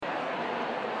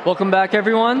Welcome back,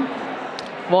 everyone.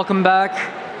 Welcome back.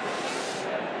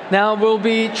 Now we'll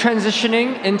be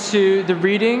transitioning into the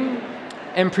reading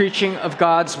and preaching of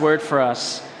God's word for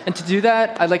us. And to do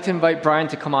that, I'd like to invite Brian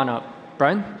to come on up.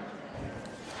 Brian?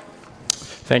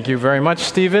 Thank you very much,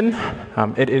 Stephen.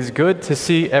 It is good to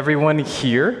see everyone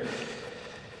here.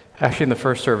 Actually, in the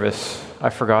first service, I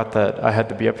forgot that I had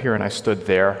to be up here and I stood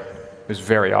there. It was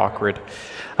very awkward.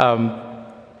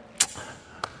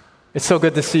 It's so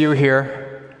good to see you here.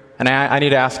 And I need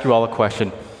to ask you all a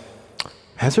question.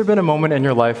 Has there been a moment in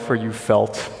your life where you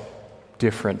felt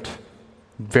different,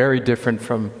 very different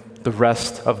from the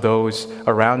rest of those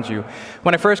around you?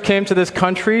 When I first came to this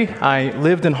country, I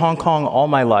lived in Hong Kong all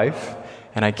my life,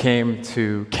 and I came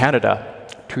to Canada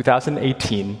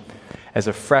 2018 as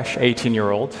a fresh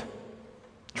 18-year-old,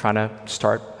 trying to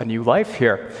start a new life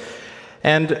here.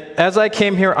 And as I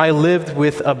came here, I lived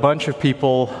with a bunch of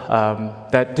people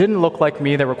that didn't look like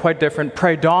me, that were quite different,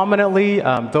 predominantly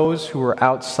those who were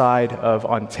outside of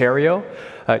Ontario,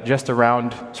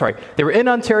 they were in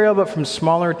Ontario, but from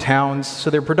smaller towns, so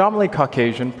they're predominantly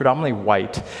Caucasian, predominantly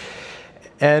white.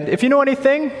 And if you know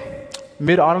anything,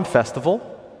 Mid-Autumn Festival,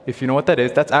 if you know what that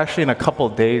is, that's actually in a couple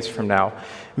days from now.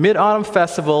 Mid-Autumn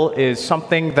Festival is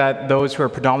something that those who are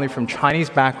predominantly from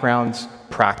Chinese backgrounds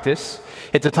practice.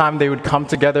 It's a time they would come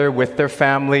together with their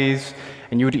families,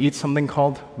 and you would eat something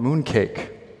called mooncake.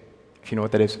 If you know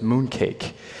what that is,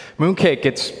 mooncake. Mooncake,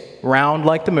 it's round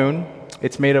like the moon.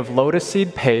 It's made of lotus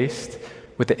seed paste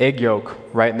with the egg yolk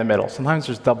right in the middle. Sometimes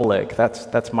there's double egg.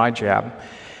 That's my jam.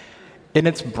 And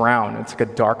it's brown. It's like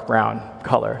a dark brown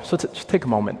color. So just take a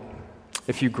moment.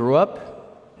 If you grew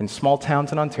up in small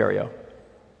towns in Ontario,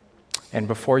 and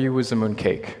before you was the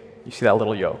mooncake, you see that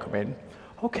little yolk. I mean,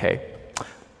 okay.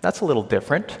 That's a little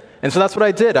different. And so that's what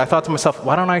I did. I thought to myself,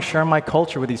 why don't I share my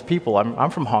culture with these people?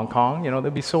 I'm from Hong Kong,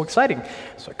 that'd be so exciting.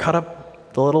 So I cut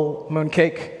up the little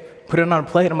mooncake, put it on a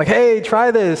plate. I'm like, hey,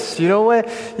 try this.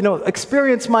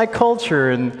 Experience my culture.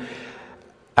 And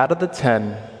out of the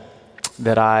 10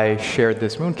 that I shared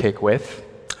this mooncake with,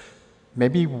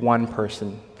 maybe one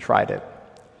person tried it.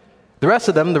 The rest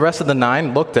of the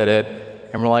 9 looked at it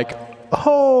and were like,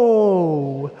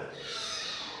 oh,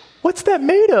 what's that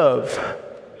made of?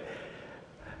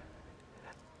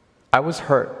 I was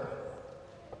hurt.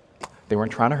 They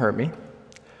weren't trying to hurt me,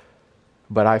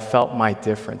 but I felt my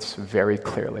difference very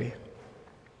clearly.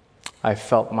 I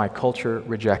felt my culture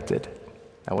rejected.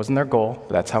 That wasn't their goal,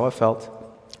 but that's how it felt.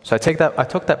 So I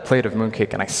took that plate of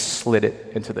mooncake and I slid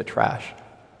it into the trash.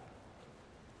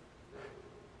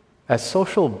 As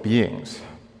social beings,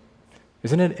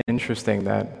 isn't it interesting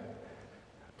that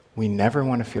we never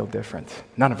want to feel different?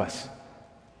 None of us.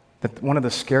 That one of the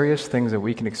scariest things that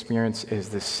we can experience is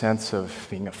this sense of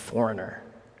being a foreigner,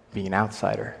 being an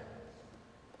outsider.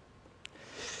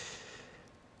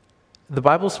 The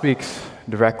Bible speaks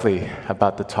directly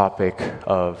about the topic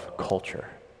of culture,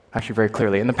 actually very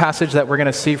clearly. In the passage that we're going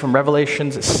to see from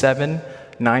Revelations 7,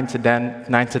 9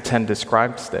 to 10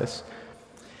 describes this.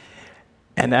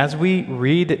 And as we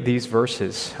read these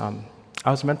verses, I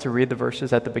was meant to read the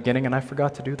verses at the beginning and I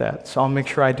forgot to do that, so I'll make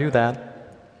sure I do that.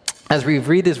 As we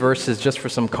read these verses, just for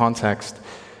some context,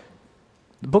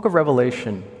 the book of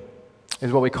Revelation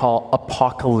is what we call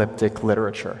apocalyptic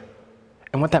literature.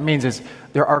 And what that means is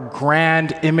there are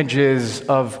grand images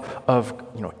of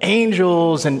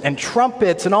angels and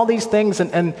trumpets and all these things.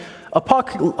 And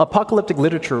apocalyptic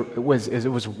literature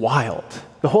was wild.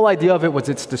 The whole idea of it was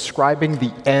it's describing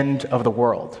the end of the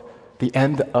world, the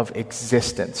end of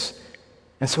existence.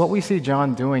 And so what we see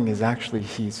John doing is actually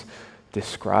he's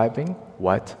describing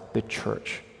what the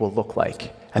church will look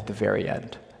like at the very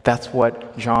end. That's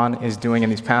what John is doing in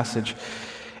this passage.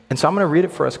 And so I'm going to read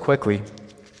it for us quickly,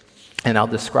 and I'll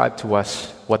describe to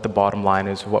us what the bottom line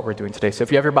is of what we're doing today. So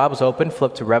if you have your Bibles open,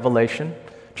 flip to Revelation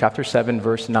chapter 7,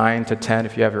 verse 9 to 10.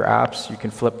 If you have your apps, you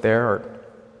can flip there or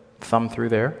thumb through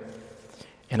there,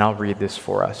 and I'll read this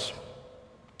for us.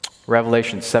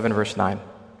 Revelation 7, verse 9.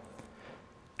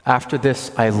 After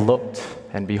this I looked,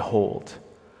 and behold,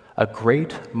 a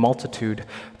great multitude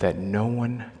that no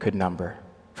one could number,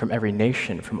 from every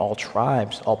nation, from all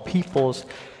tribes, all peoples,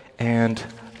 and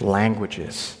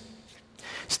languages,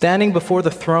 standing before the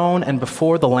throne and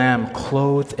before the Lamb,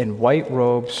 clothed in white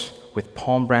robes with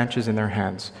palm branches in their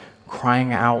hands,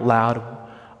 crying out loud,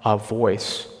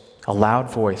 a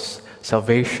loud voice,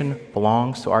 salvation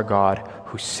belongs to our God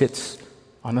who sits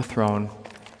on the throne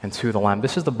and to the Lamb.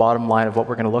 This is the bottom line of what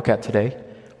we're going to look at today.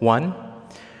 1,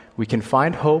 we can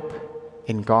find hope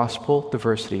in gospel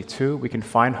diversity. 2, we can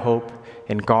find hope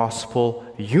in gospel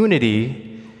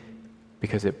unity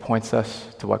because it points us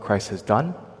to what Christ has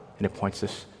done and it points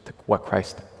us to what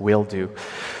Christ will do.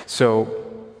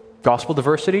 So, gospel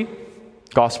diversity,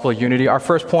 gospel unity. Our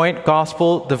first point,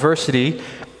 gospel diversity.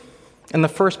 In the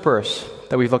first verse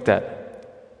that we looked at,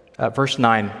 verse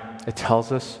 9, it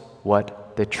tells us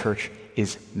what the church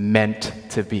is meant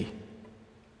to be.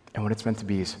 And what it's meant to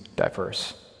be is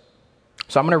diverse.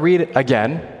 So I'm going to read it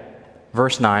again,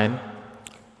 verse 9.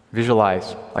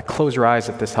 Visualize, like close your eyes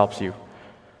if this helps you.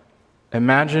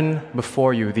 Imagine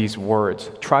before you these words.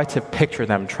 Try to picture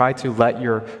them. Try to let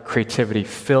your creativity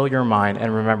fill your mind.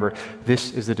 And remember,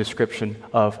 this is the description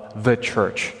of the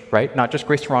church, right? Not just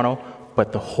Grace Toronto,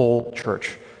 but the whole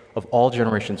church of all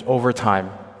generations over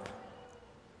time.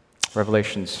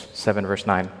 Revelations 7, verse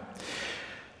 9.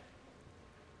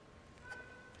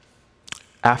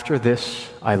 After this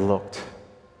I looked,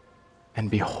 and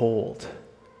behold,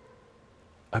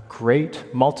 a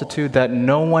great multitude that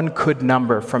no one could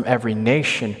number from every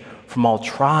nation, from all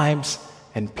tribes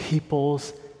and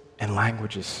peoples and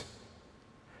languages.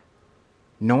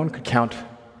 No one could count.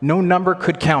 No number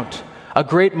could count. A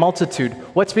great multitude.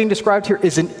 What's being described here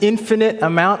is an infinite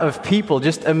amount of people.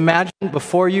 Just imagine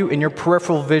before you in your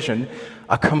peripheral vision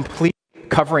a complete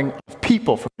covering of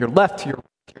people from your left to your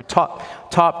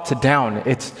top to down.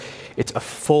 It's a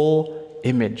full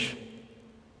image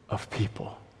of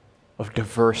people, of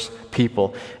diverse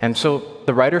people. And so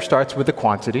the writer starts with the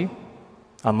quantity,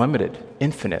 unlimited,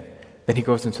 infinite. Then he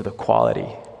goes into the quality.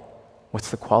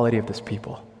 What's the quality of this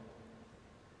people?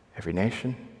 Every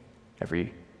nation,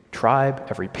 every tribe,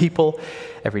 every people,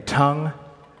 every tongue.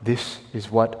 This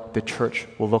is what the church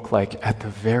will look like at the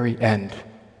very end.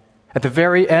 At the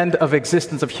very end of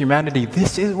existence of humanity,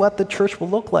 this is what the church will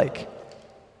look like.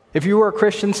 If you are a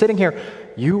Christian sitting here,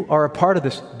 you are a part of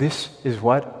this. This is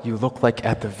what you look like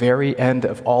at the very end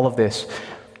of all of this.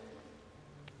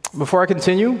 Before I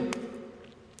continue,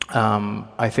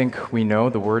 I think we know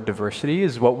the word diversity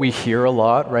is what we hear a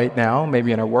lot right now,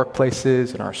 maybe in our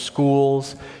workplaces, in our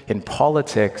schools, in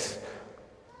politics.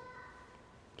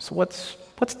 So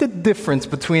what's the difference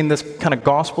between this kind of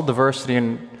gospel diversity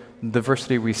and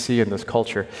diversity we see in this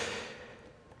culture?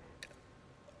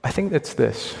 I think it's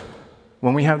this.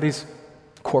 When we have these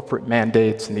corporate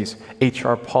mandates and these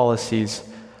HR policies,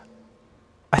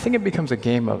 I think it becomes a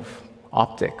game of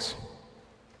optics.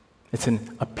 It's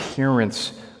an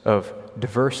appearance of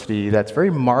diversity that's very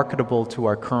marketable to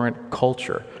our current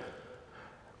culture.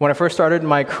 When I first started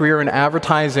my career in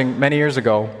advertising many years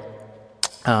ago,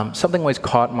 something always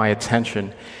caught my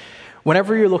attention.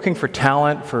 Whenever you're looking for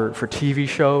talent for TV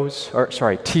shows,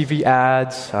 TV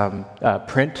ads,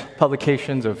 print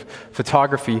publications of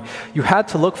photography, you had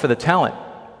to look for the talent.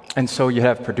 And so you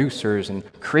have producers and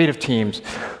creative teams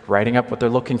writing up what they're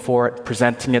looking for,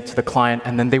 presenting it to the client,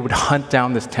 and then they would hunt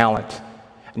down this talent.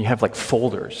 And you have like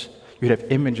folders. You'd have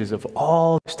images of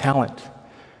all this talent.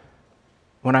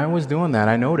 When I was doing that,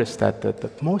 I noticed that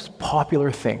the most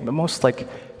popular thing, the most like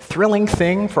thrilling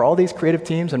thing for all these creative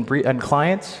teams and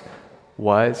clients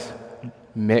was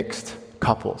mixed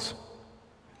couples.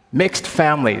 Mixed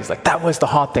families, like that was the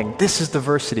hot thing. This is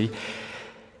diversity.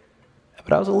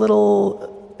 But I was a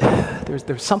little,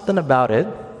 there's something about it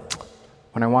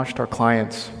when I watched our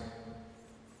clients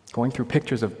going through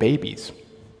pictures of babies,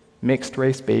 mixed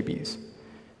race babies,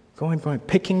 going,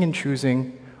 picking and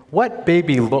choosing what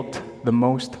baby looked the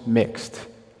most mixed.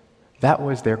 That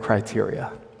was their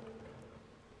criteria.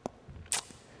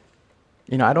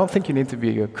 You know, I don't think you need to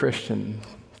be a Christian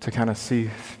to kind of see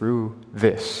through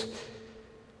this.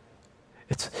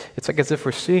 It's like as if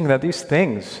we're seeing that these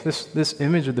things, this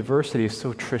image of diversity is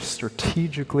so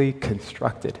strategically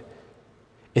constructed.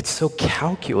 It's so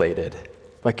calculated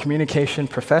by communication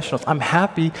professionals. I'm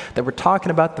happy that we're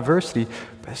talking about diversity,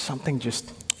 but something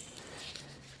just,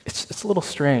 it's a little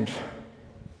strange.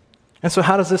 And so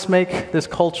how does this make this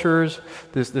culture's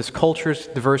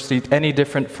diversity any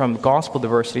different from gospel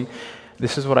diversity?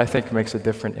 This is what I think makes it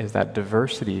different, is that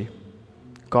diversity,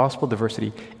 gospel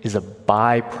diversity, is a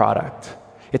byproduct.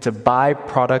 It's a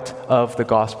byproduct of the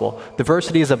gospel.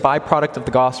 Diversity is a byproduct of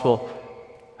the gospel.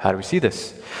 How do we see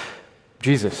this?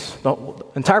 Jesus. The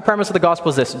entire premise of the gospel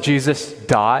is this: Jesus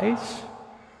dies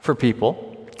for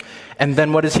people, and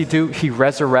then what does he do? He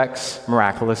resurrects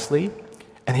miraculously,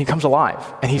 and he comes alive,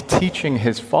 and he's teaching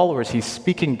his followers. He's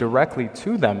speaking directly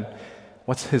to them.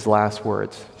 What's his last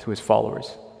words to his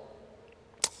followers?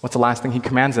 What's the last thing he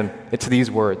commands them? It's these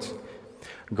words: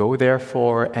 go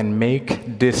therefore and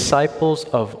make disciples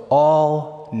of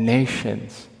all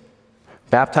nations,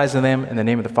 baptizing them in the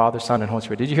name of the Father, Son, and Holy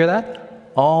Spirit. Did you hear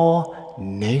that? All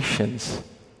nations.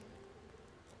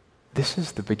 This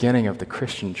is the beginning of the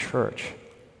Christian church.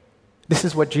 This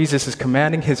is what Jesus is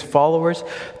commanding his followers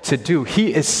to do.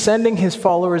 He is sending his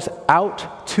followers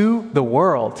out to the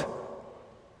world.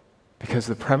 Because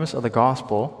the premise of the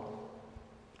gospel,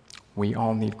 we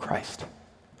all need Christ.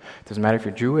 It doesn't matter if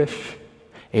you're Jewish,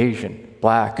 Asian,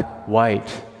 black, white.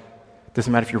 It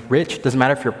doesn't matter if you're rich. It doesn't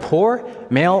matter if you're poor,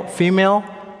 male, female.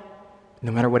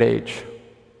 No matter what age,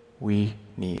 we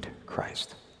need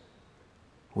Christ.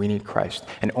 We need Christ.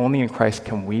 And only in Christ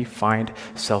can we find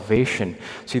salvation.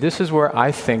 See, this is where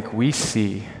I think we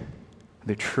see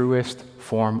the truest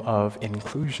form of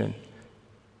inclusion.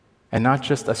 And not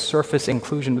just a surface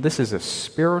inclusion, but this is a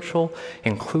spiritual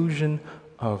inclusion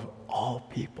of all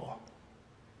people,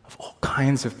 of all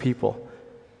kinds of people.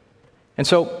 And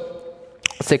so,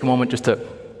 let's take a moment just to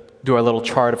do our little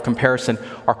chart of comparison.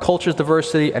 Our culture's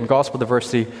diversity and gospel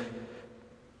diversity.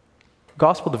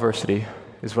 Gospel diversity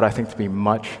is what I think to be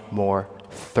much more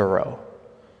thorough.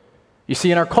 You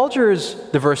see, in our culture's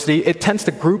diversity, it tends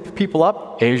to group people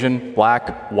up, Asian,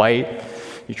 black, white.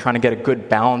 You're trying to get a good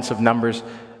balance of numbers.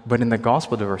 But in the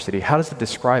gospel diversity, how does it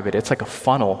describe it? It's like a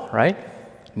funnel, right?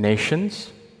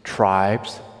 Nations,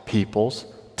 tribes, peoples,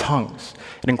 tongues.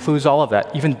 It includes all of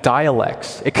that, even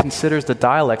dialects. It considers the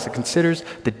dialects. It considers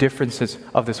the differences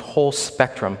of this whole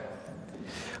spectrum.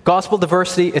 Gospel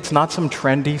diversity, it's not some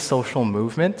trendy social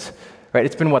movement, right?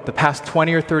 It's been, the past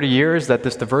 20 or 30 years that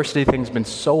this diversity thing's been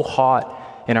so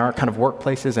hot in our kind of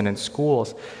workplaces and in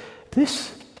schools.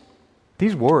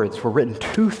 These words were written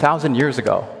 2,000 years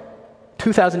ago.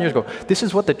 2,000 years ago. This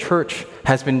is what the church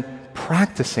has been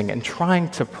practicing and trying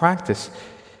to practice.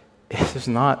 This is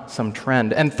not some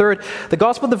trend. And third, the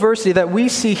gospel diversity that we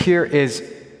see here it's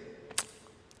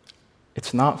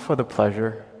not for the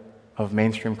pleasure of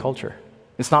mainstream culture.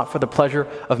 It's not for the pleasure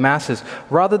of masses.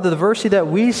 Rather, the diversity that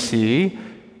we see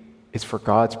is for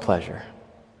God's pleasure.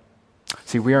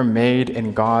 See, we are made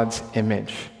in God's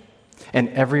image. And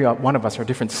every one of us, our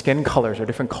different skin colors, our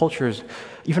different cultures,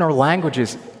 even our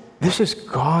languages, this is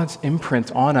God's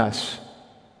imprint on us.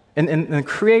 In the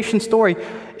creation story,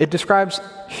 it describes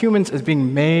humans as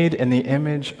being made in the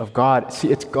image of God. See,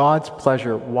 it's God's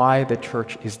pleasure why the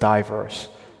church is diverse.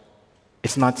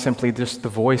 It's not simply just the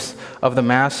voice of the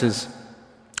masses.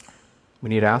 We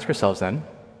need to ask ourselves then,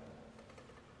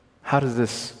 how does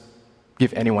this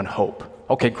give anyone hope?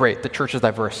 Okay, great, the church is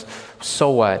diverse.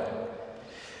 So what?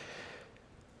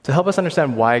 To help us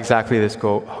understand why exactly this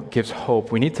gives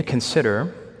hope, we need to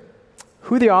consider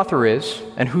who the author is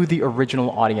and who the original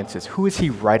audience is. Who is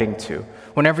he writing to?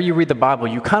 Whenever you read the Bible,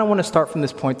 you kind of want to start from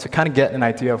this point to kind of get an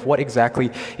idea of what exactly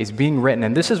is being written.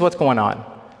 And this is what's going on.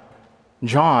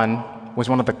 John was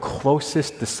one of the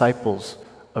closest disciples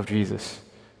of Jesus,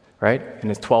 right? And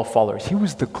his 12 followers. He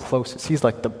was the closest. He's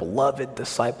like the beloved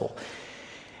disciple.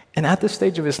 And at this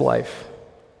stage of his life,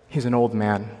 he's an old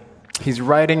man. He's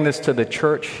writing this to the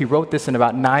church. He wrote this in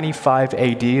about 95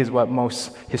 AD, is what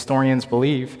most historians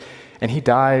believe. And he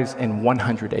dies in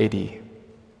 100 AD.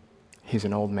 He's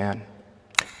an old man.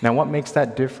 Now, what makes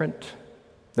that different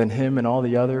than him and all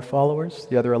the other followers,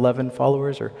 the other 11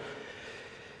 followers?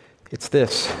 It's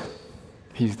this.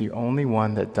 He's the only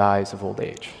one that dies of old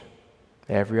age.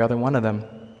 Every other one of them,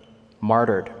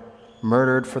 martyred,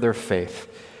 murdered for their faith,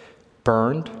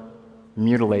 burned,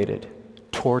 mutilated,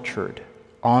 tortured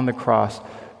on the cross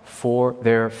for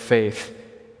their faith.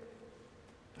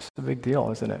 It's a big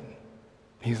deal, isn't it?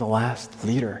 He's the last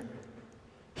leader.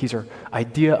 He's our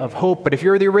idea of hope. But if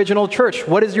you're the original church,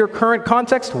 what is your current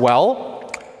context?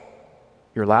 Well,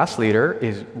 your last leader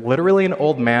is literally an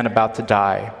old man about to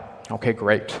die. Okay,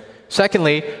 great.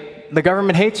 Secondly, the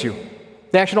government hates you.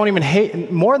 They actually don't even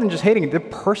hate, more than just hating you, they're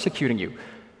persecuting you.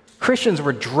 Christians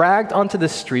were dragged onto the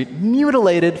street,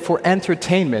 mutilated for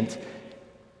entertainment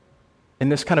in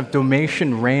this kind of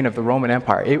Domitian reign of the Roman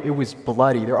Empire. It was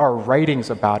bloody. There are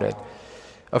writings about it,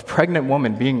 of pregnant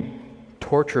women being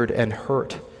tortured and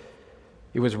hurt.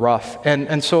 It was rough.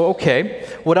 And so, okay,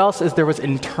 what else is there was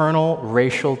internal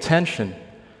racial tension.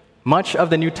 Much of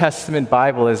the New Testament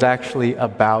Bible is actually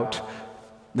about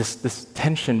this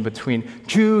tension between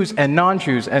Jews and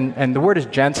non-Jews. And the word is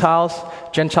Gentiles.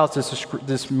 Gentiles,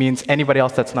 this means anybody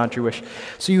else that's not Jewish.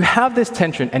 So you have this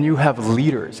tension and you have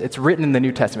leaders. It's written in the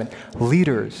New Testament.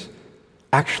 Leaders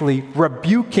actually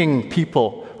rebuking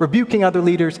people, rebuking other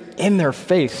leaders in their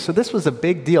face. So this was a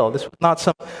big deal. This was not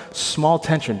some small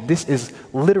tension. This is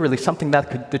literally something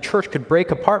that the church could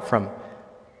break apart from.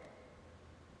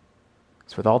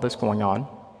 So with all this going on,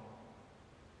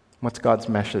 what's God's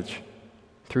message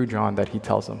through John that he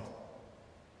tells them?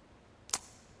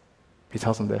 He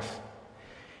tells them this.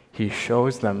 He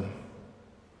shows them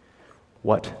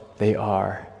what they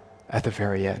are at the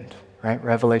very end. right?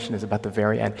 Revelation is about the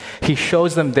very end. He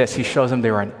shows them this. He shows them they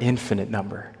are an infinite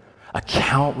number, a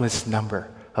countless number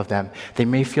of them. They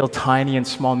may feel tiny and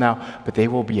small now, but they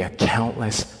will be a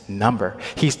countless number.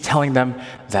 He's telling them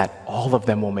that all of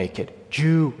them will make it.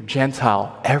 Jew,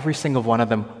 Gentile, every single one of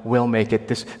them will make it.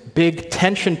 This big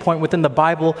tension point within the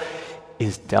Bible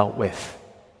is dealt with.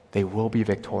 They will be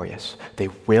victorious. They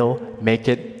will make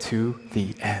it to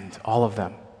the end, all of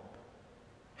them.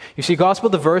 You see, gospel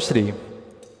diversity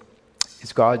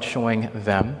is God showing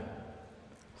them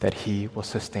that He will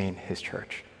sustain His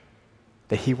church,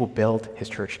 that He will build His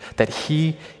church, that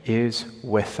He is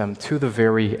with them to the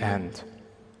very end.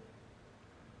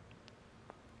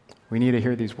 We need to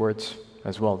hear these words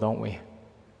as well, don't we?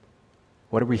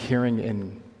 What are we hearing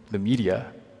in the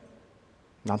media?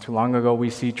 Not too long ago, we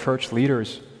see church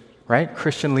leaders, right?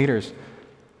 Christian leaders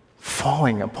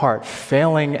falling apart,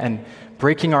 failing and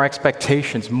breaking our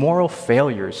expectations, moral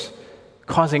failures,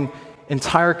 causing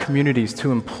entire communities to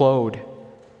implode.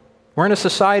 We're in a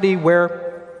society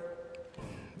where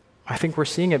I think we're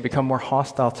seeing it become more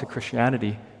hostile to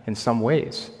Christianity in some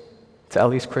ways, to at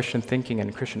least Christian thinking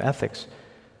and Christian ethics.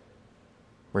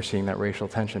 We're seeing that racial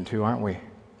tension too, aren't we?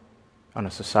 On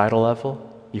a societal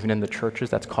level, even in the churches,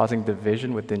 that's causing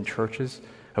division within churches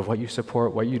of what you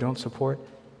support, what you don't support.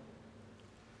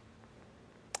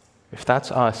 If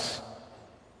that's us,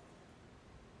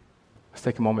 let's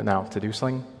take a moment now to do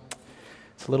something.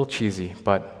 It's a little cheesy,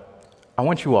 but I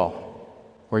want you all,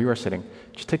 where you are sitting,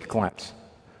 just take a glance.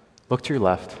 Look to your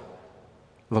left,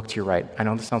 look to your right. I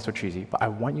know this sounds so cheesy, but I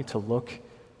want you to look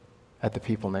at the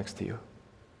people next to you.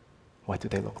 What do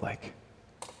they look like?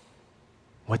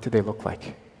 What do they look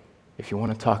like? If you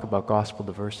want to talk about gospel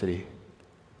diversity,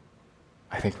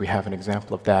 I think we have an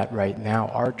example of that right now.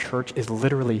 Our church is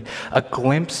literally a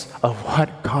glimpse of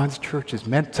what God's church is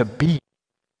meant to be.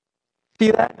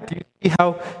 See that? Do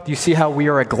you see how we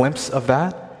are a glimpse of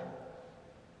that?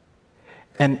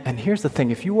 And here's the thing.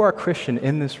 If you are a Christian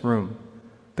in this room,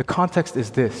 the context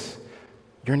is this.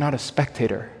 You're not a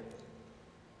spectator.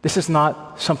 This is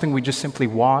not something we just simply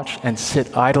watch and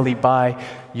sit idly by.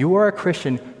 You are a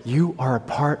Christian. You are a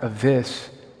part of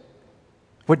this.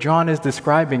 What John is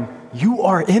describing, you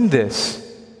are in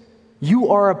this. You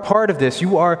are a part of this.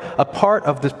 You are a part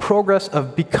of the progress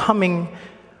of becoming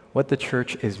what the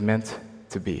church is meant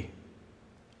to be.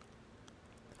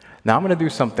 Now I'm going to do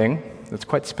something that's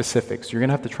quite specific, so you're going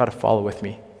to have to try to follow with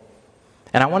me.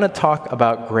 And I want to talk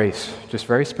about grace, just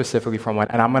very specifically from one,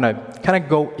 and I'm going to kind of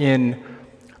go in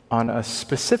on a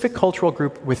specific cultural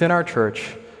group within our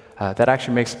church that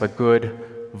actually makes up a good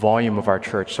volume of our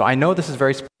church. So I know this is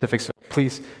very specific, so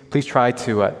please try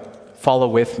to follow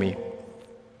with me.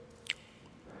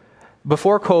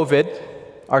 Before COVID,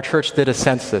 our church did a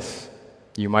census.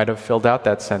 You might have filled out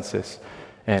that census.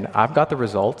 And I've got the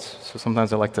results, so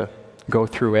sometimes I like to go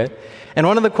through it. And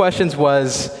one of the questions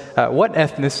was, what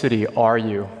ethnicity are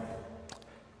you?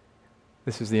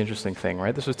 This is the interesting thing,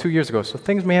 right? This was 2 years ago, so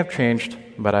things may have changed,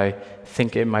 but I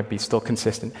think it might be still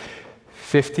consistent.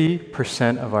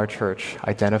 50% of our church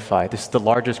identify, this is the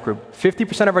largest group,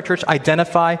 50% of our church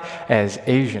identify as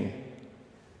Asian,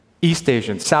 East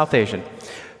Asian, South Asian.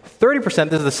 30%,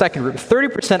 this is the second group,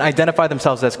 30% identify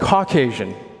themselves as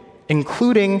Caucasian,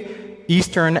 including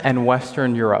Eastern and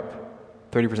Western Europe.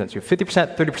 30%, so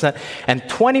 50%, 30%, and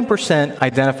 20%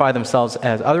 identify themselves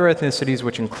as other ethnicities,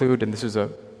 which include, and this is a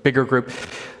bigger group,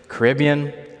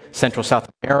 Caribbean, Central South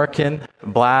American,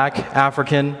 Black,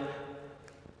 African.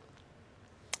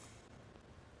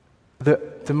 The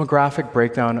demographic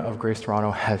breakdown of Grace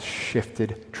Toronto has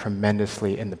shifted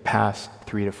tremendously in the past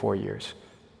 3 to 4 years.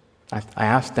 I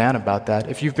asked Dan about that.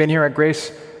 If you've been here at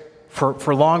Grace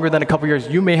for longer than a couple years,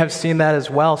 you may have seen that as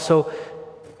well. So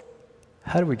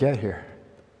how did we get here?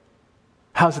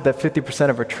 How is it that 50%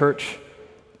 of our church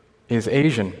is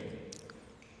Asian?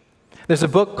 There's a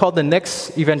book called The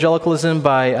Next Evangelicalism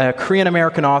by a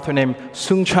Korean-American author named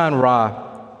Seung-Chan Rah.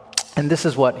 And this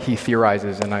is what he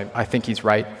theorizes, and I think he's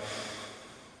right.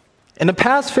 In the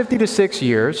past 50 to 60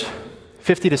 years,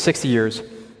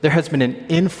 there has been an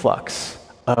influx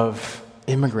of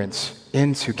immigrants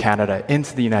into Canada,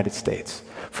 into the United States,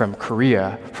 from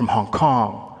Korea, from Hong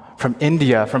Kong, from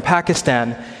India, from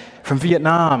Pakistan, from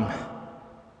Vietnam.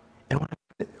 And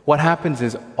what happens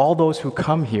is all those who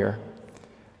come here,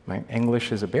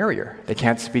 English is a barrier. They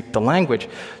can't speak the language.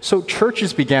 So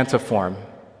churches began to form.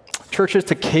 Churches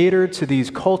to cater to these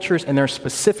cultures and their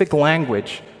specific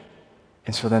language.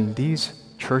 And so then these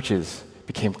churches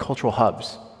became cultural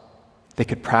hubs. They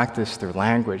could practice their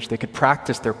language. They could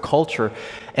practice their culture.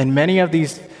 And many of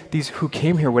these who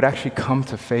came here would actually come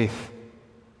to faith.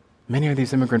 Many of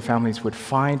these immigrant families would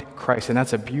find Christ, and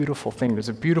that's a beautiful thing. There's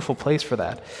a beautiful place for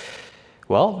that.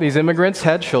 Well, these immigrants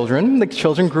had children. The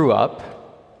children grew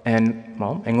up, and,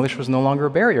 well, English was no longer a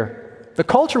barrier. The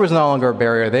culture was no longer a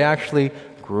barrier. They actually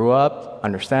grew up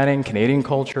understanding Canadian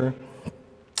culture.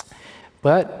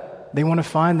 But they want to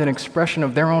find an expression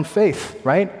of their own faith,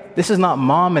 right? This is not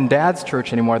mom and dad's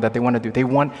church anymore that they want to do. They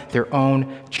want their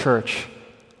own church.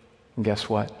 And guess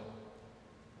what?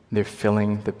 They're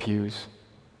filling the pews.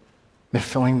 They're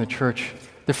filling the church.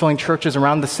 They're filling churches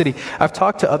around the city. I've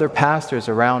talked to other pastors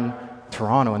around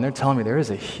Toronto, and they're telling me there is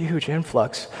a huge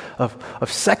influx of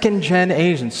second-gen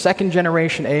Asians,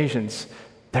 second-generation Asians.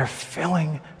 They're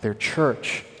filling their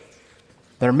church.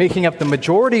 They're making up the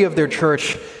majority of their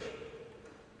church.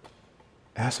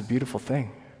 And that's a beautiful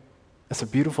thing. That's a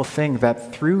beautiful thing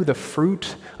that through the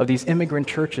fruit of these immigrant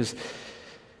churches,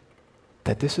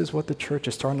 that this is what the church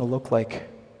is starting to look like.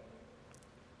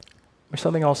 There's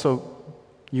something also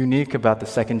unique about the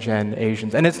second-gen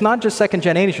Asians. And it's not just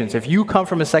second-gen Asians. If you come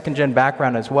from a second-gen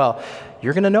background as well,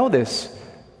 you're going to know this.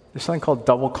 There's something called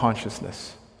double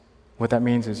consciousness. What that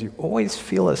means is you always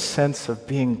feel a sense of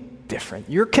being different.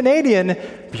 You're Canadian,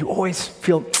 but you always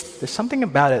feel there's something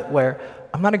about it where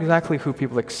I'm not exactly who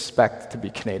people expect to be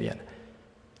Canadian.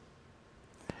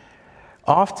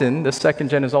 Often, the second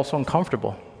gen is also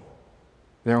uncomfortable.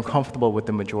 They're uncomfortable with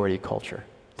the majority culture.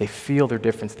 They feel their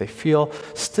difference. They feel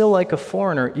still like a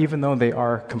foreigner, even though they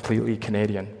are completely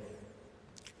Canadian.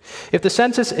 If the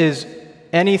census is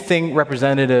anything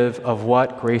representative of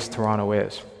what Grace Toronto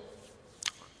is,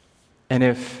 and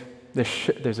if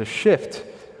there's a shift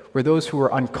where those who are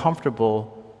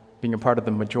uncomfortable being a part of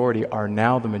the majority are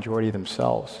now the majority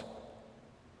themselves,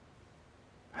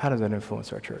 how does that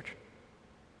influence our church?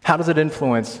 How does it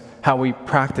influence how we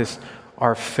practice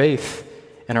our faith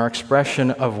and our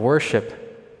expression of worship?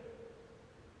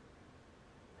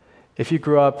 If you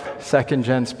grew up second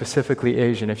gen, specifically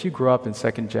Asian, if you grew up in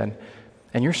second gen,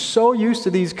 and you're so used to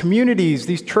these communities,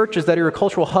 these churches that are your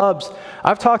cultural hubs,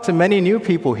 I've talked to many new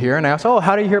people here, and I ask, oh,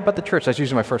 how do you hear about the church? That's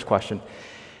usually my first question.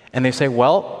 And they say,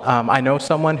 well, I know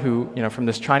someone who, from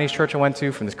this Chinese church I went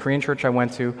to, from this Korean church I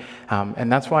went to,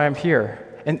 and that's why I'm here.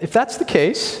 And if that's the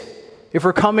case, if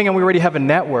we're coming and we already have a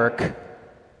network,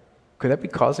 could that be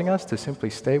causing us to simply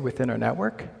stay within our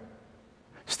network?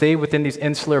 Stay within these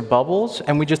insular bubbles,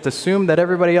 and we just assume that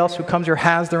everybody else who comes here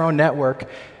has their own network,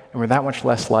 and we're that much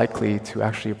less likely to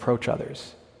actually approach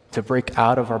others, to break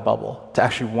out of our bubble, to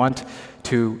actually want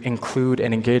to include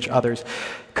and engage others.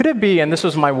 Could it be, and this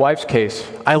was my wife's case,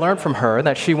 I learned from her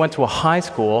that she went to a high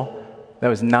school that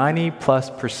was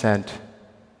 90+%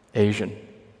 Asian,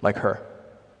 like her.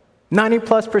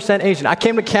 90+% Asian. I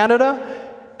came to Canada,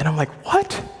 and I'm like,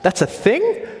 what? That's a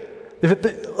thing?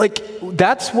 Like,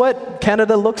 that's what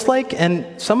Canada looks like?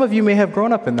 And some of you may have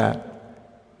grown up in that,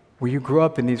 where you grew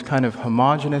up in these kind of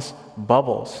homogenous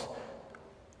bubbles,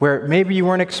 where maybe you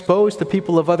weren't exposed to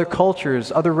people of other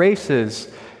cultures, other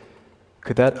races.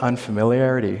 Could that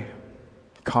unfamiliarity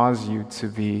cause you to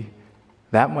be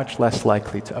that much less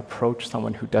likely to approach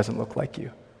someone who doesn't look like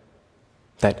you?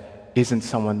 That isn't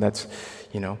someone that's,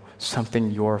 something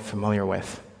you're familiar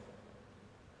with.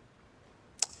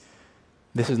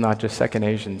 This is not just second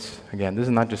Asians. Again, this is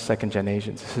not just second-gen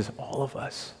Asians. This is all of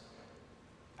us.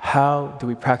 How do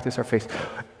we practice our faith?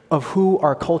 Of who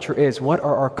our culture is, what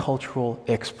are our cultural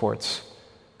exports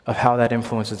of how that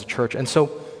influences the church? And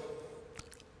so,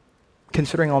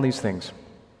 considering all these things,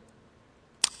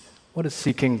 what does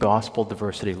seeking gospel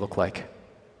diversity look like?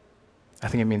 I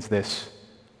think it means this: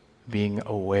 being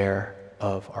aware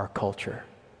of our culture,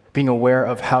 being aware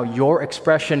of how your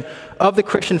expression of the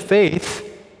Christian faith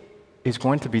is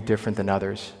going to be different than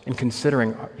others, and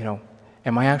considering,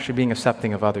 am I actually being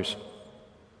accepting of others?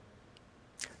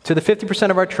 To the 50%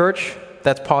 of our church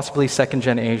that's possibly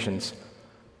second-gen Asians,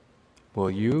 will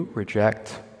you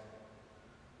reject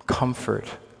comfort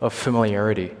of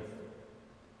familiarity?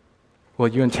 Will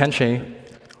you intentionally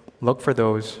look for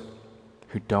those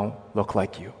who don't look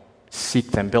like you?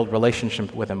 Seek them, build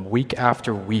relationship with them week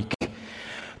after week.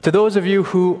 To those of you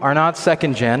who are not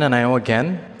second-gen, and I know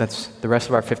again, that's the rest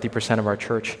of our 50% of our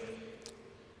church,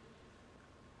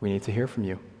 we need to hear from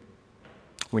you.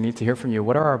 We need to hear from you.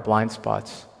 What are our blind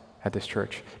spots at this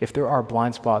church? If there are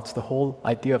blind spots, the whole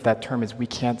idea of that term is we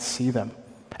can't see them.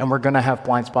 And we're going to have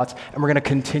blind spots, and we're going to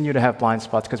continue to have blind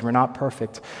spots because we're not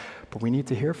perfect. But we need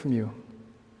to hear from you.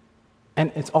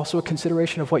 And it's also a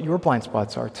consideration of what your blind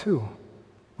spots are, too.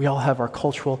 We all have our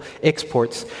cultural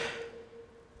exports.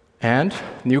 And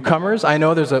newcomers, I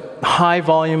know there's a high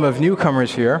volume of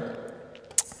newcomers here.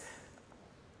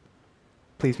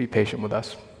 Please be patient with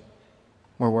us.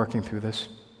 We're working through this.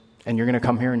 And you're going to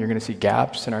come here and you're going to see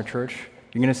gaps in our church.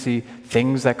 You're going to see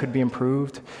things that could be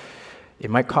improved. It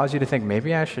might cause you to think,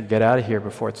 maybe I should get out of here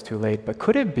before it's too late. But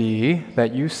could it be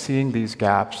that you seeing these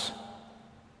gaps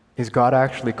is God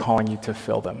actually calling you to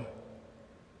fill them?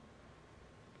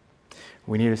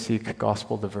 We need to seek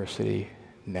gospel diversity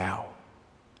now,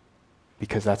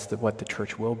 because that's what the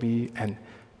church will be, and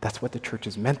that's what the church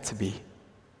is meant to be.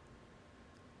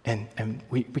 And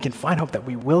we can find hope that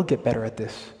we will get better at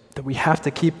this, that we have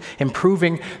to keep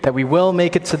improving, that we will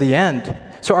make it to the end.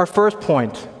 So our first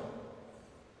point,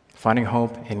 finding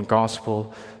hope in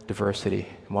gospel diversity,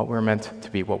 and what we're meant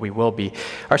to be, what we will be.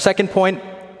 Our second point,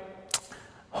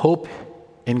 hope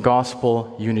in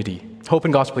gospel unity. Hope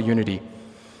in gospel unity.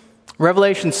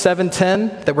 Revelation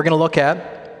 7:10 that we're going to look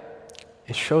at,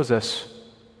 it shows us,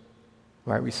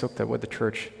 right, we looked at what the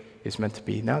church is meant to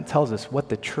be. Now it tells us what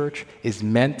the church is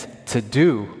meant to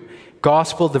do.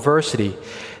 Gospel diversity.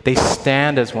 They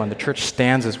stand as one. The church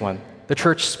stands as one. The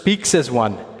church speaks as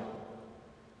one.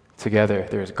 Together,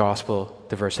 there is gospel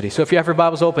diversity. So if you have your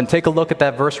Bibles open, take a look at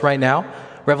that verse right now.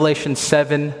 Revelation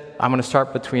 7, I'm going to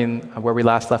start between where we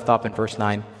last left off in verse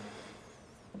 9.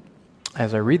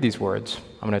 As I read these words,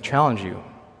 I'm going to challenge you.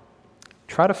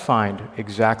 Try to find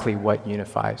exactly what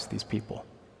unifies these people.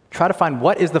 Try to find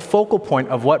what is the focal point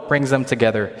of what brings them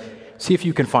together. See if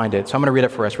you can find it. So I'm going to read it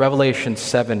for us. Revelation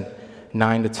 7,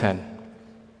 9 to 10.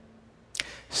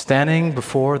 Standing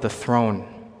before the throne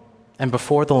and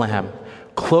before the Lamb,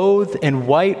 clothed in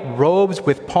white robes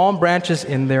with palm branches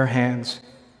in their hands,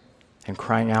 and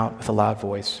crying out with a loud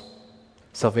voice,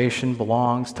 "Salvation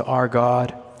belongs to our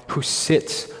God, who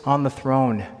sits on the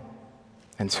throne,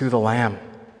 and to the Lamb."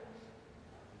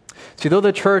 See, though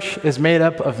the church is made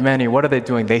up of many, what are they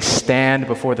doing? They stand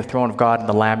before the throne of God and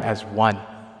the Lamb as one.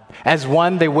 As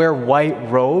one, they wear white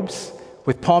robes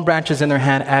with palm branches in their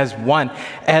hand as one.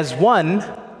 As one,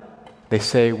 they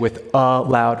say with a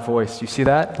loud voice. You see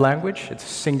that language? It's a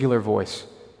singular voice.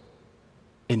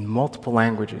 In multiple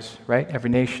languages, right? Every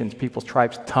nation, peoples,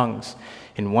 tribes, tongues,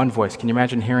 in one voice. Can you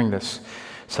imagine hearing this?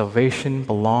 Salvation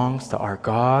belongs to our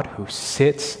God who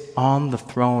sits on the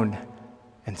throne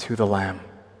and to the Lamb.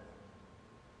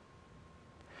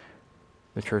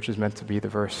 The church is meant to be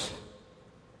diverse,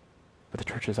 but the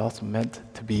church is also meant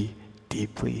to be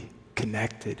deeply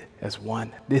connected as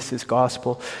one. This is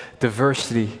gospel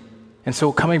diversity. And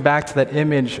so coming back to that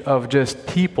image of just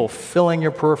people filling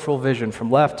your peripheral vision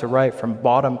from left to right, from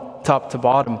top to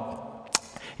bottom,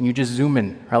 and you just zoom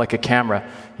in, right, like a camera.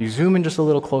 You zoom in just a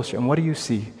little closer, and what do you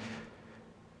see?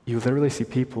 You literally see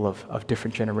people of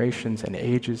different generations and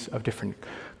ages, of different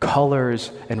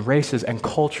colors and races and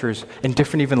cultures, and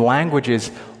different even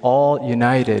languages, all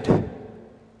united,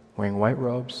 wearing white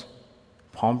robes,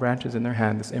 palm branches in their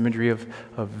hand, this imagery of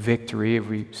victory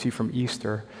we see from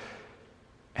Easter,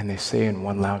 and they say in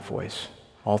one loud voice,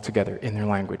 all together in their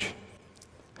language,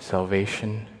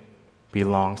 "Salvation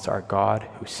belongs to our God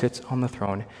who sits on the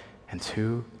throne and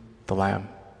to the Lamb."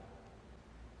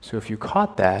 So if you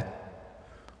caught that,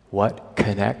 what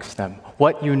connects them,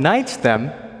 what unites them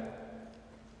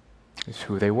is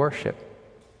who they worship.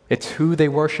 It's who they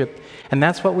worship. And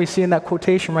that's what we see in that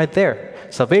quotation right there.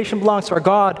 Salvation belongs to our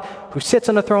God who sits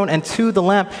on the throne and to the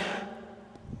Lamb.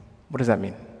 What does that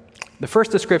mean? The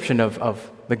first description of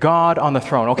the God on the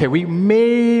throne. Okay, we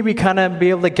maybe kind of be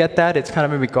able to get that. It's kind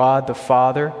of maybe God the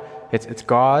Father. It's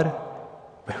God.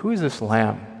 But who is this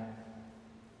Lamb?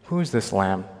 Who is this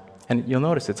Lamb? And you'll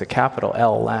notice it's a capital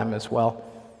L, Lamb as well.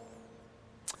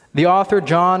 The author,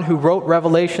 John, who wrote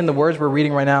Revelation, the words we're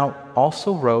reading right now,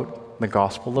 also wrote the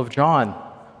Gospel of John.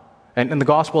 And the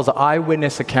Gospel is an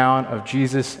eyewitness account of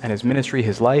Jesus and his ministry,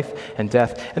 his life and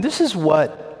death. And this is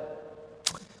what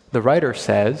the writer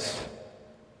says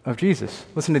of Jesus.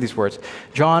 Listen to these words.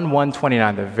 John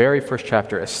 1:29, the very first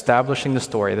chapter, establishing the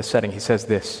story, the setting, he says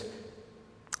this,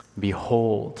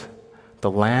 "Behold,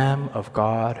 the Lamb of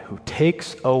God who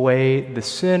takes away the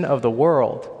sin of the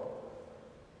world."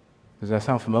 Does that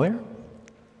sound familiar?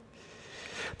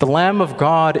 The Lamb of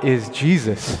God is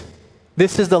Jesus.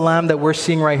 This is the Lamb that we're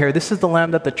seeing right here. This is the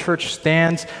Lamb that the church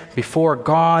stands before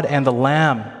God and the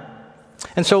Lamb.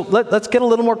 And so let's get a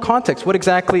little more context. What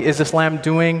exactly is this Lamb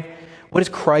doing? What is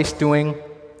Christ doing?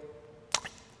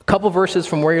 A couple verses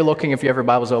from where you're looking if you have your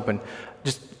Bibles open.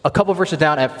 Just a couple verses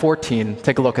down at 14.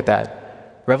 Take a look at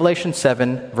that. Revelation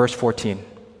 7, verse 14.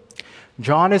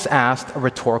 John is asked a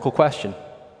rhetorical question.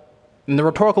 And the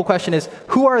rhetorical question is,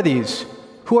 who are these?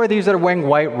 Who are these that are wearing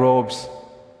white robes?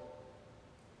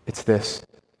 It's this.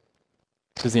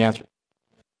 This is the answer.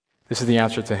 This is the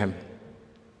answer to him.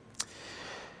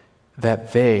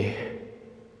 That they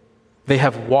They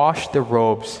have washed their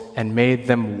robes and made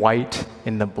them white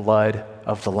in the blood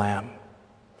of the Lamb.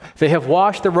 They have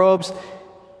washed their robes,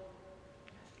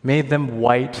 made them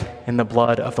white in the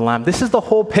blood of the Lamb. This is the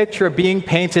whole picture being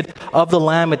painted of the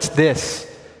Lamb. It's this.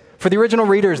 For the original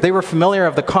readers, they were familiar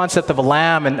of the concept of a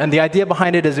lamb, and the idea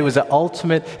behind it is it was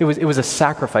a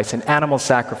sacrifice, an animal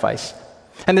sacrifice.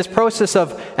 And this process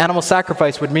of animal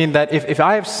sacrifice would mean that if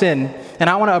I have sinned and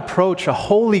I want to approach a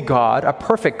holy God, a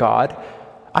perfect God,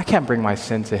 I can't bring my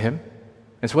sin to him.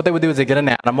 And so what they would do is they get an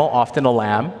animal, often a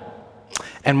lamb,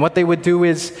 and what they would do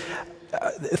is,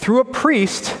 through a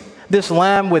priest, this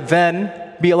lamb would then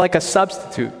be like a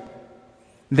substitute.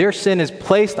 Their sin is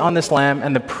placed on this lamb,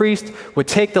 and the priest would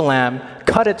take the lamb,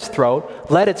 cut its throat,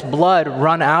 let its blood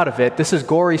run out of it. This is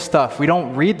gory stuff. We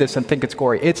don't read this and think it's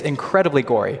gory. It's incredibly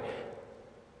gory.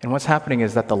 And what's happening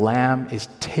is that the lamb is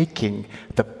taking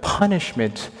the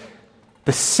punishment,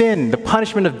 the sin, the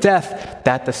punishment of death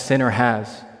that the sinner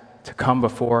has to come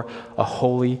before a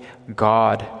holy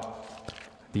God.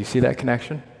 Do you see that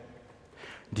connection?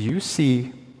 Do you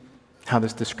see how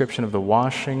this description of the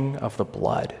washing of the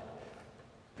blood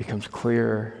becomes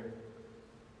clear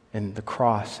in the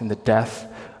cross, in the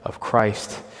death of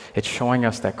Christ? It's showing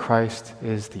us that Christ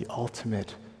is the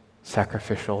ultimate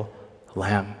sacrificial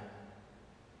lamb.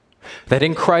 That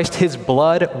in Christ, his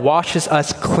blood washes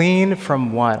us clean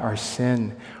from what? Our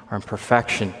sin, our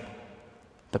imperfection,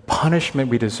 the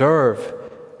punishment we deserve,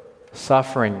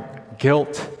 suffering,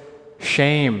 guilt,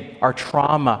 shame, our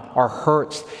trauma, our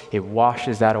hurts. It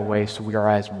washes that away so we are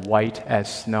as white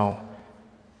as snow.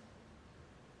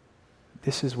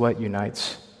 This is what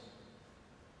unites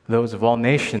those of all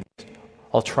nations,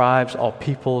 all tribes, all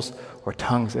peoples, or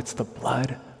tongues. It's the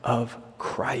blood of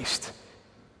Christ.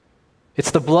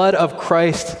 It's the blood of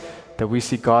Christ that we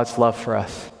see God's love for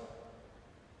us,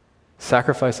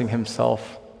 sacrificing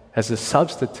himself as a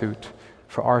substitute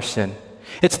for our sin.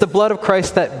 It's the blood of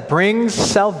Christ that brings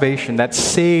salvation, that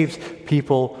saves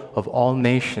people of all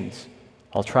nations,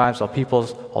 all tribes, all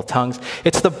peoples, all tongues.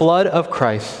 It's the blood of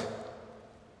Christ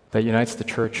that unites the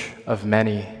church of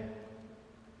many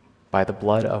by the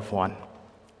blood of one.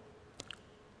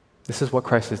 This is what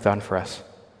Christ has done for us.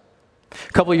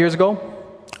 A couple of years ago,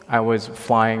 I was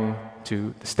flying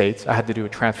to the States. I had to do a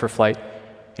transfer flight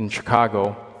in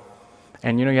Chicago.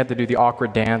 And you had to do the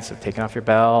awkward dance of taking off your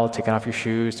belt, taking off your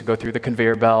shoes, to go through the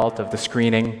conveyor belt of the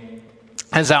screening.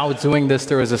 As I was doing this,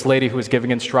 there was this lady who was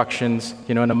giving instructions,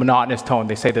 in a monotonous tone.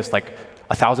 They say this like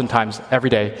 1,000 times every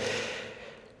day.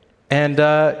 And,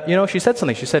 she said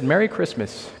something. She said, "Merry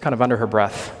Christmas," kind of under her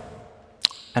breath.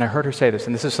 And I heard her say this,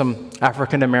 and this is some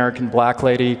African-American black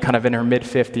lady, kind of in her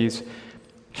mid-50s.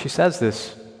 She says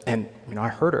this, and, I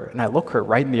heard her, and I look her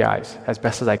right in the eyes as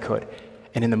best as I could.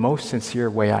 And in the most sincere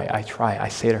way I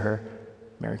say to her,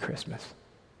 "Merry Christmas.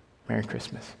 Merry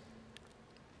Christmas."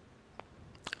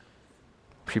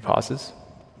 She pauses.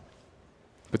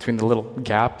 Between the little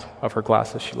gap of her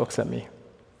glasses, she looks at me.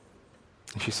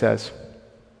 And she says,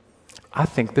 "I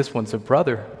think this one's a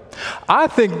brother. I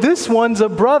think this one's a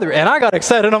brother." And I got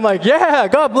excited. I'm like, "Yeah,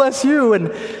 God bless you."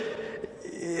 And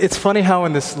it's funny how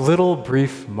in this little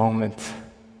brief moment,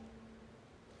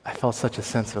 I felt such a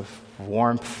sense of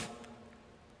warmth,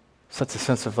 such a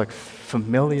sense of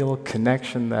familial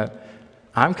connection that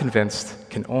I'm convinced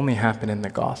can only happen in the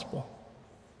gospel.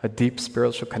 A deep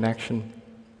spiritual connection.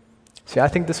 See, I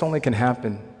think this only can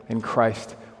happen in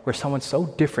Christ, where someone so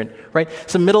different, right?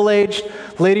 Some middle-aged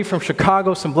lady from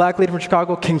Chicago, some black lady from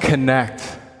Chicago can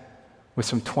connect with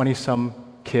some 20-some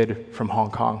kid from Hong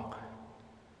Kong.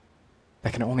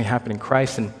 That can only happen in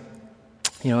Christ. And,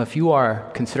 if you are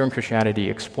considering Christianity,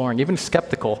 exploring, even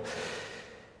skeptical,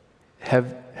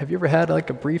 have you ever had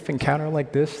a brief encounter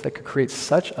like this that could create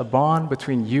such a bond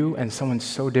between you and someone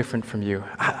so different from you?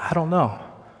 I don't know.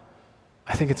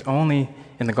 I think it's only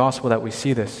in the gospel that we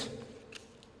see this.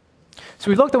 So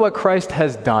we've looked at what Christ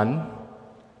has done.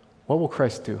 What will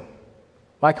Christ do?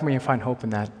 Why can we find hope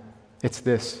in that? It's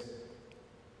this.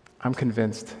 I'm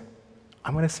convinced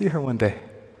I'm going to see her one day.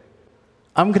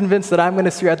 I'm convinced that I'm going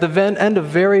to see her at the end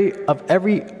of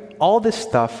all this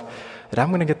stuff, that I'm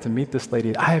going to get to meet this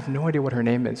lady. I have no idea what her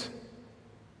name is.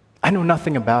 I know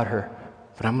nothing about her,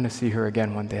 but I'm going to see her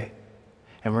again one day.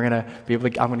 And I'm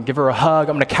going to give her a hug.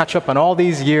 I'm going to catch up on all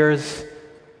these years,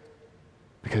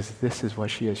 because this is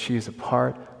what she is. She is a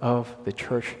part of the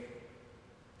church.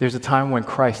 There's a time when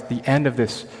Christ, the end of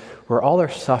this, where all our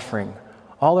suffering,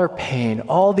 all our pain,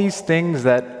 all these things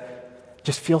that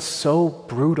just feel so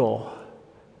brutal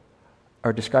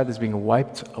are described as being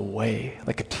wiped away,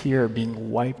 like a tear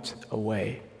being wiped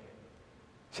away.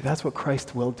 See, that's what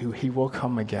Christ will do. He will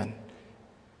come again.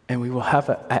 and we will have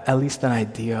at least an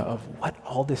idea of what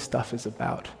all this stuff is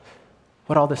about,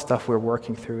 what all this stuff we're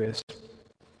working through is.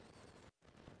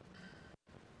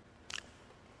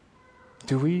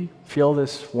 Do we feel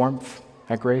this warmth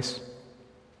at Grace?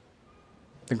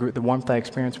 The warmth I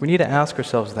experience? We need to ask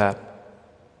ourselves that.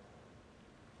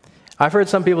 I've heard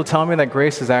some people tell me that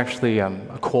Grace is actually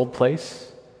a cold place,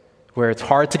 where it's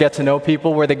hard to get to know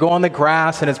people, where they go on the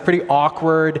grass and it's pretty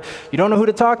awkward. You don't know who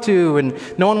to talk to,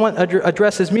 and no one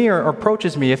addresses me or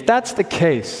approaches me. If that's the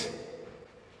case,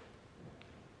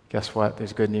 guess what?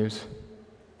 There's good news.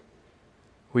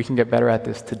 We can get better at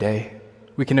this today.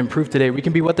 We can improve today. We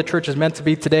can be what the church is meant to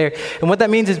be today. And what that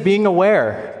means is being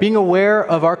aware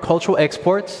of our cultural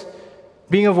exports,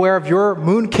 being aware of your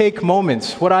mooncake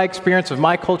moments, what I experience of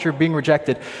my culture being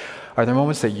rejected. Are there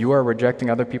moments that you are rejecting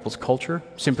other people's culture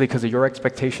simply because of your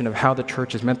expectation of how the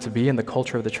church is meant to be and the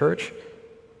culture of the church?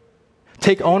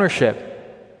 Take ownership.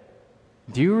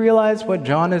 Do you realize what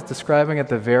John is describing at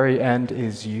the very end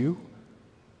is you?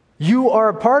 You are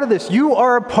a part of this. You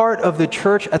are a part of the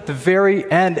church at the very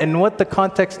end. And what the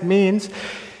context means,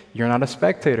 you're not a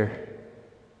spectator.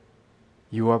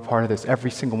 You are part of this.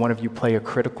 Every single one of you play a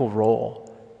critical role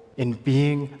in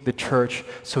being the church.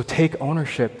 So take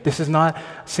ownership. This is not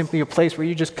simply a place where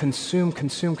you just consume.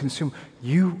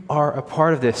 You are a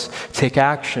part of this. Take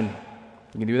action.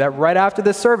 You can do that right after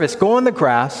this service. Go in the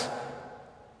grass.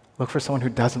 Look for someone who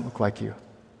doesn't look like you.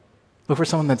 Look for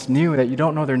someone that's new, that you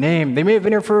don't know their name. They may have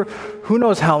been here for who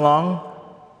knows how long,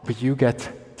 but you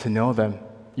get to know them.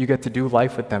 You get to do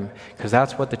life with them, because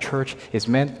that's what the church is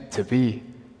meant to be.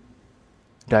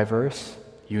 Diverse,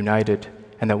 united,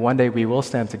 and that one day we will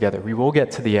stand together. We will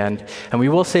get to the end, and we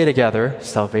will say together,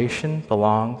 salvation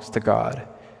belongs to God,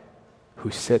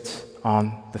 who sits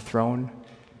on the throne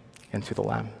and to the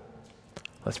Lamb.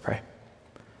 Let's pray.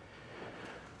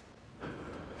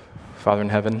 Father in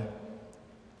heaven,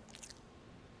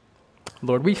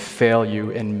 Lord, we fail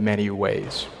you in many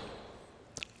ways.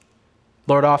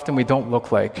 Lord, often we don't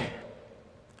look like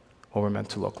what we're meant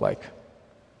to look like.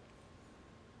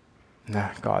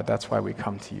 God, that's why we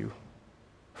come to you,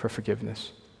 for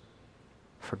forgiveness,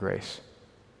 for grace.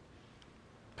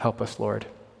 Help us, Lord,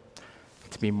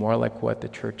 to be more like what the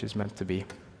church is meant to be.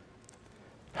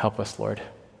 Help us, Lord.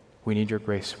 We need your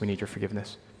grace. We need your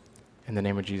forgiveness. In the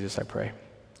name of Jesus, I pray.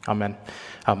 Amen.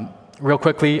 Real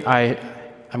quickly,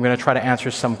 I'm going to try to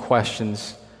answer some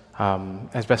questions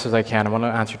as best as I can. I want to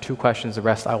answer 2 questions. The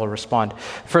rest I will respond.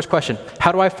 First question,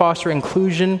 how do I foster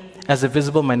inclusion as a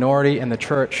visible minority in the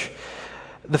church?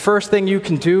 The first thing you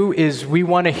can do is we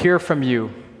want to hear from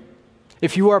you.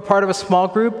 If you are part of a small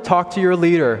group, talk to your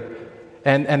leader.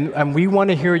 And we want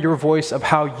to hear your voice of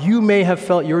how you may have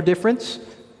felt your difference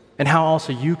and how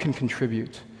also you can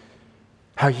contribute.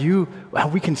 How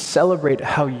we can celebrate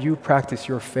how you practice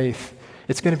your faith.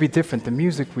 It's going to be different. The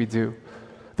music we do,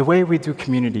 the way we do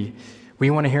community, we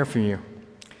want to hear from you.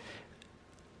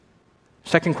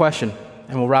 Second question,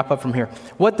 and we'll wrap up from here.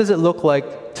 What does it look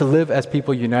like to live as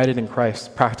people united in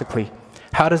Christ practically?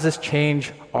 How does this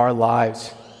change our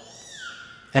lives?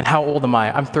 And how old am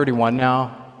I? I'm 31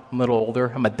 now. I'm a little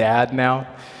older. I'm a dad now.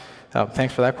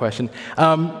 Thanks for that question.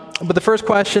 But the first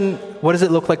question, what does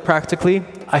it look like practically?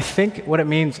 I think what it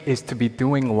means is to be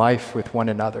doing life with one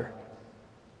another.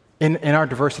 In our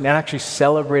diversity, and actually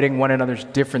celebrating one another's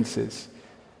differences.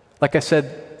 Like I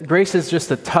said, grace is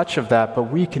just a touch of that, but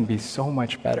we can be so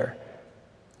much better.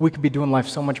 We could be doing life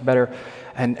so much better,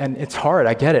 and it's hard,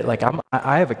 I get it. Like,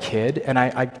 I have a kid, and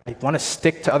I want to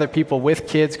stick to other people with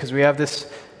kids because we have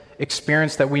this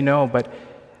experience that we know, but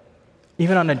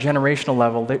even on a generational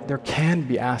level, there can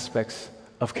be aspects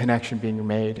of connection being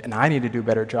made, and I need to do a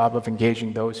better job of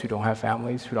engaging those who don't have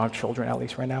families, who don't have children, at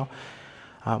least right now.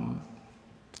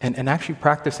 And actually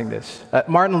practicing this.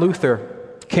 Martin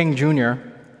Luther King Jr.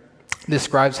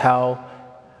 describes how,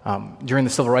 during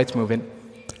the Civil Rights Movement,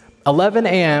 11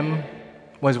 a.m.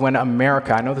 was when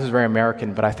America, I know this is very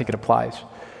American, but I think it applies,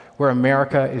 where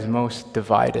America is most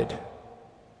divided.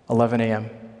 11 a.m.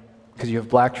 Because you have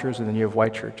black churches and then you have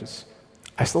white churches.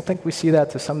 I still think we see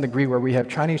that to some degree where we have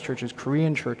Chinese churches,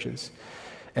 Korean churches,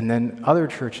 and then other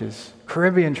churches,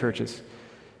 Caribbean churches.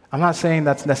 I'm not saying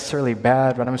that's necessarily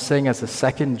bad, but I'm saying as a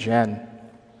second gen,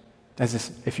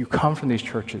 if you come from these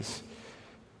churches,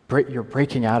 you're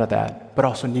breaking out of that, but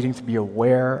also needing to be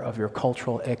aware of your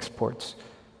cultural exports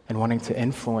and wanting to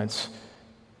influence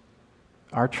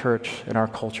our church and our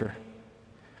culture.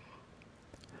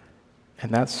 And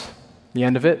that's the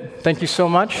end of it. Thank you so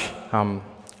much.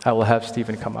 I will have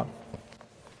Stephen come up.